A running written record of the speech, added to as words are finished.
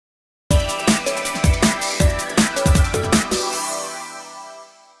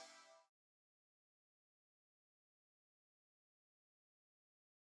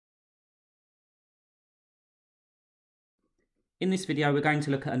In this video we're going to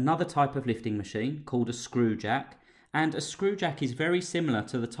look at another type of lifting machine called a screw jack, and a screw jack is very similar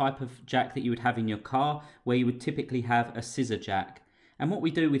to the type of jack that you would have in your car where you would typically have a scissor jack. And what we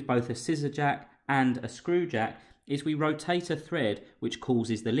do with both a scissor jack and a screw jack is we rotate a thread which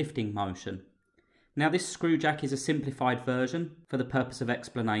causes the lifting motion. Now this screw jack is a simplified version for the purpose of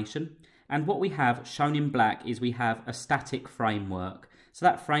explanation, and what we have shown in black is we have a static framework. So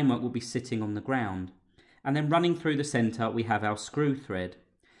that framework will be sitting on the ground. And then running through the centre we have our screw thread.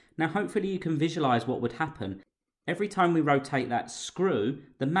 Now hopefully you can visualise what would happen. Every time we rotate that screw,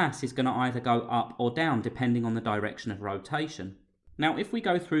 the mass is going to either go up or down depending on the direction of rotation. Now if we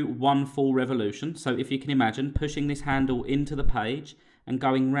go through one full revolution, so if you can imagine pushing this handle into the page and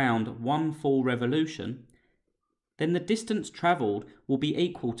going round one full revolution, then the distance travelled will be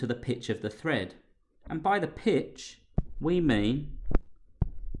equal to the pitch of the thread. And by the pitch we mean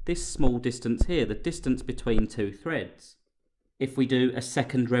this small distance here, the distance between two threads. If we do a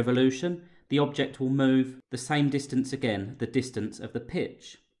second revolution, the object will move the same distance again, the distance of the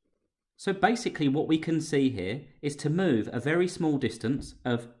pitch. So basically what we can see here is to move a very small distance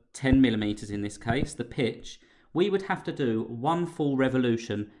of 10 millimeters in this case, the pitch, we would have to do one full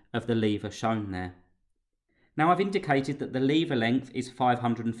revolution of the lever shown there. Now I've indicated that the lever length is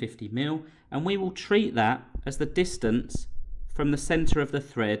 550 mil, and we will treat that as the distance from the centre of the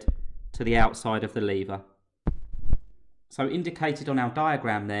thread to the outside of the lever. So indicated on our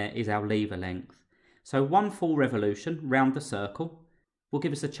diagram there is our lever length. So one full revolution round the circle will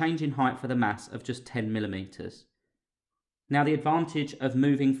give us a change in height for the mass of just 10 millimeters. Now the advantage of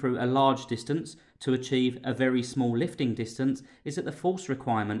moving through a large distance to achieve a very small lifting distance is that the force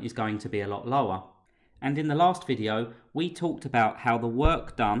requirement is going to be a lot lower. And in the last video we talked about how the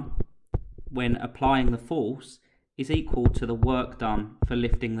work done when applying the force is equal to the work done for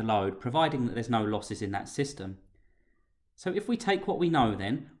lifting the load, providing that there's no losses in that system. So if we take what we know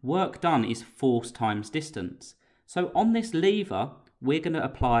then, work done is force times distance. So on this lever, we're going to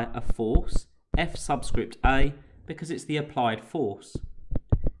apply a force, F subscript A, because it's the applied force.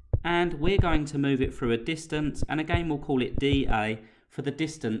 And we're going to move it through a distance, and again we'll call it dA for the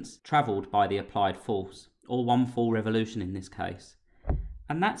distance travelled by the applied force, or one full revolution in this case.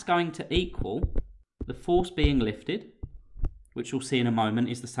 And that's going to equal the force being lifted, which we'll see in a moment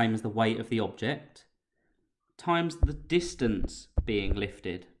is the same as the weight of the object, times the distance being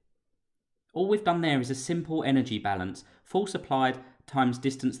lifted. All we've done there is a simple energy balance. Force applied times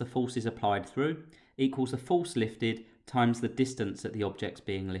distance the force is applied through equals the force lifted times the distance that the object's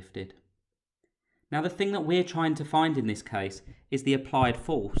being lifted. Now the thing that we're trying to find in this case is the applied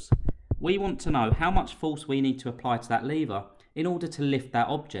force. We want to know how much force we need to apply to that lever in order to lift that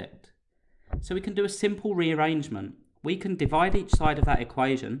object. So we can do a simple rearrangement. We can divide each side of that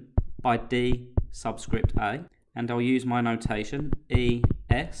equation by d subscript a, and I'll use my notation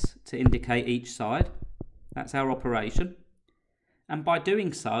ES to indicate each side. That's our operation. And by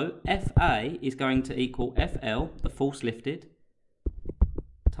doing so, FA is going to equal FL, the force lifted,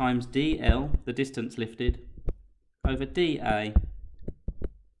 times DL, the distance lifted, over DA,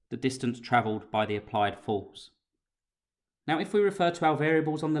 the distance travelled by the applied force. Now if we refer to our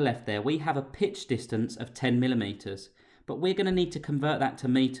variables on the left there, we have a pitch distance of 10 millimeters, but we're going to need to convert that to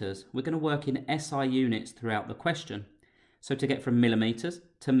meters. We're going to work in SI units throughout the question. So to get from millimeters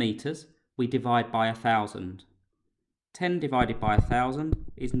to meters, we divide by 1,000. 10 divided by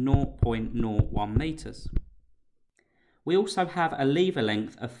 1,000 is 0.01 meters. We also have a lever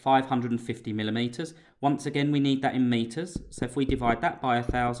length of 550 millimeters. Once again, we need that in meters. So if we divide that by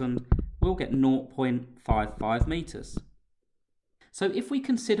 1,000, we'll get 0.55 meters. So if we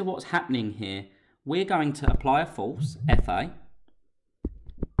consider what's happening here, we're going to apply a force, FA,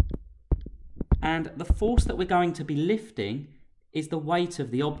 and the force that we're going to be lifting is the weight of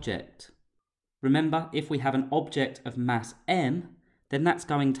the object. Remember, if we have an object of mass M, then that's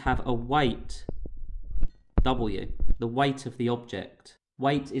going to have a weight W, the weight of the object.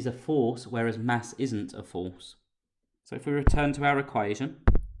 Weight is a force, whereas mass isn't a force. So if we return to our equation,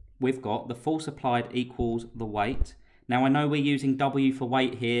 we've got the force applied equals the weight. Now I know we're using W for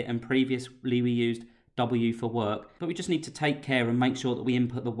weight here, and previously we used W for work, but we just need to take care and make sure that we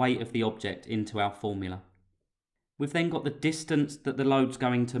input the weight of the object into our formula. We've then got the distance that the load's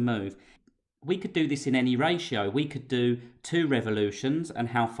going to move. We could do this in any ratio. We could do 2 revolutions and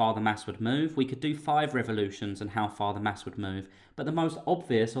how far the mass would move. We could do 5 revolutions and how far the mass would move. But the most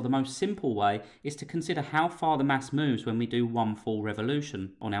obvious or the most simple way is to consider how far the mass moves when we do one full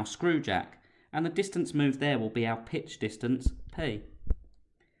revolution on our screw jack. And the distance moved there will be our pitch distance P.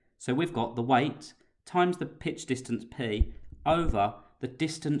 So we've got the weight times the pitch distance P over the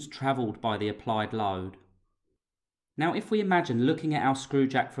distance travelled by the applied load. Now if we imagine looking at our screw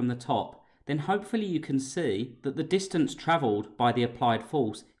jack from the top, then hopefully you can see that the distance travelled by the applied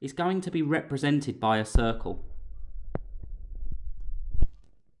force is going to be represented by a circle,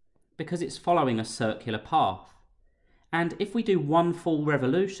 because it's following a circular path. And if we do one full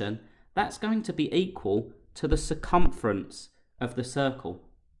revolution, that's going to be equal to the circumference of the circle.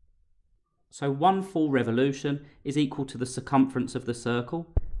 So one full revolution is equal to the circumference of the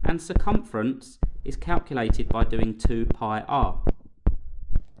circle, and circumference is calculated by doing 2 pi r.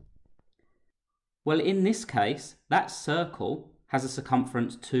 Well, in this case, that circle has a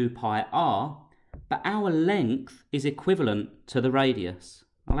circumference 2 pi r, but our length is equivalent to the radius.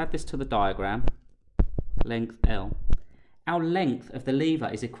 I'll add this to the diagram, length L. Our length of the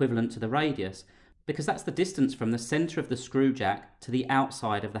lever is equivalent to the radius, because that's the distance from the centre of the screw jack to the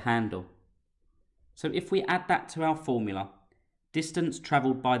outside of the handle. So if we add that to our formula, distance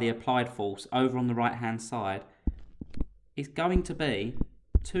travelled by the applied force over on the right hand side is going to be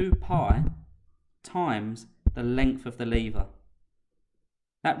 2 pi times the length of the lever.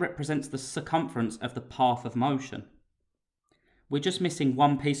 That represents the circumference of the path of motion. We're just missing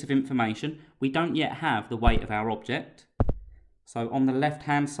one piece of information. We don't yet have the weight of our object. So on the left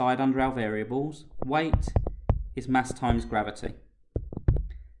hand side under our variables, weight is mass times gravity.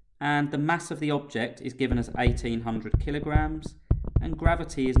 And the mass of the object is given as 1800 kilograms and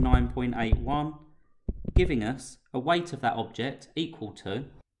gravity is 9.81, giving us a weight of that object equal to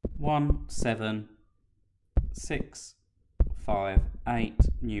 17658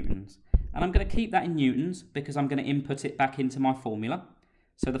 newtons. And I'm going to keep that in newtons because I'm going to input it back into my formula.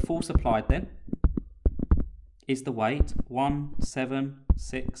 So the force applied then is the weight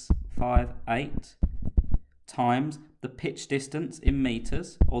 17658 times the pitch distance in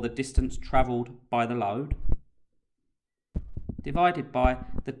meters, or the distance travelled by the load, divided by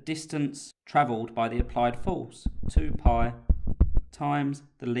the distance travelled by the applied force, 2 pi times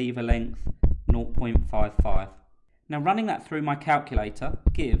the lever length 0.55. Now running that through my calculator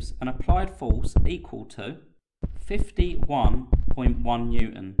gives an applied force equal to 51.1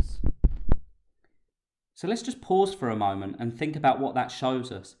 newtons. So let's just pause for a moment and think about what that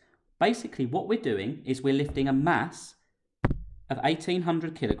shows us. Basically what we're doing is we're lifting a mass of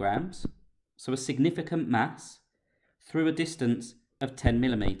 1800 kilograms, so a significant mass, through a distance of 10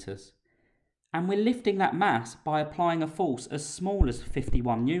 millimeters. And we're lifting that mass by applying a force as small as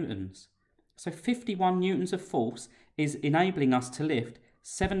 51 newtons. So 51 newtons of force is enabling us to lift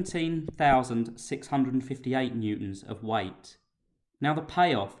 17,658 newtons of weight. Now the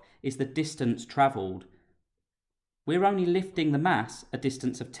payoff is the distance travelled. We're only lifting the mass a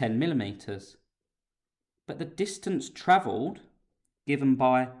distance of 10 millimeters. But the distance travelled, given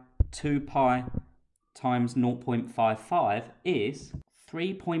by 2 pi times 0.55, is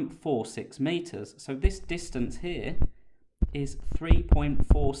 3.46 meters. So this distance here is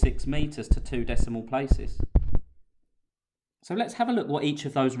 3.46 meters to 2 decimal places. So let's have a look what each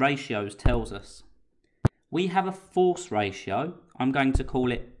of those ratios tells us. We have a force ratio. I'm going to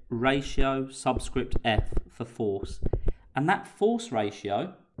call it ratio subscript F for force. And that force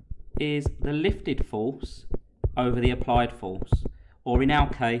ratio is the lifted force over the applied force, or in our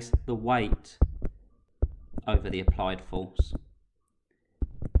case, the weight over the applied force.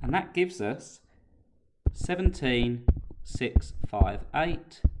 And that gives us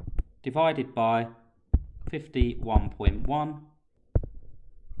 17,658 divided by 51.1,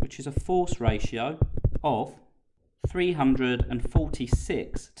 which is a force ratio of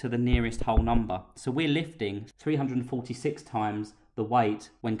 346 to the nearest whole number. So we're lifting 346 times the weight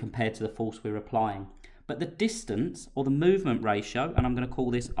when compared to the force we're applying. But the distance, or the movement ratio, and I'm going to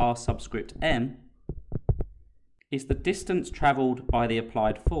call this R subscript M, is the distance travelled by the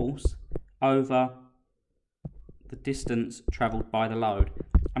applied force over the distance travelled by the load.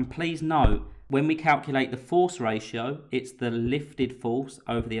 And please note, when we calculate the force ratio, it's the lifted force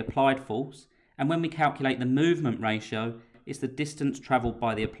over the applied force. And when we calculate the movement ratio, it's the distance travelled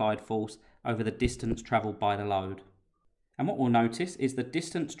by the applied force over the distance travelled by the load. And what we'll notice is the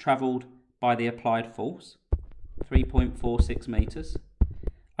distance travelled by the applied force, 3.46 metres,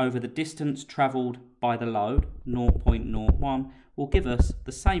 over the distance travelled by the load, 0.01, will give us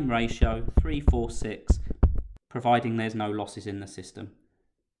the same ratio, 346, providing there's no losses in the system.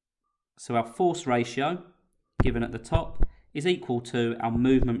 So our force ratio, given at the top, is equal to our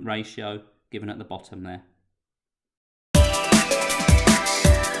movement ratio, given at the bottom there.